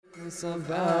forgiveness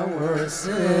of our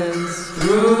sins.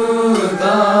 Through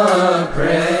the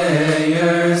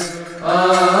prayers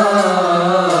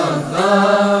of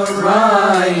the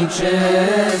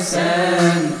righteous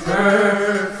and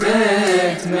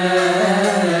perfect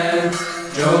men,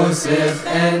 Joseph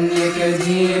and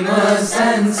Nicodemus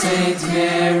and Saint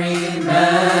Mary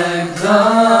Magdalene,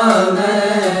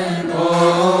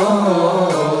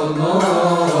 O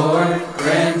Lord,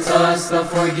 grant us the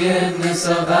forgiveness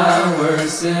of our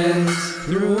sins.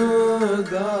 Through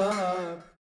the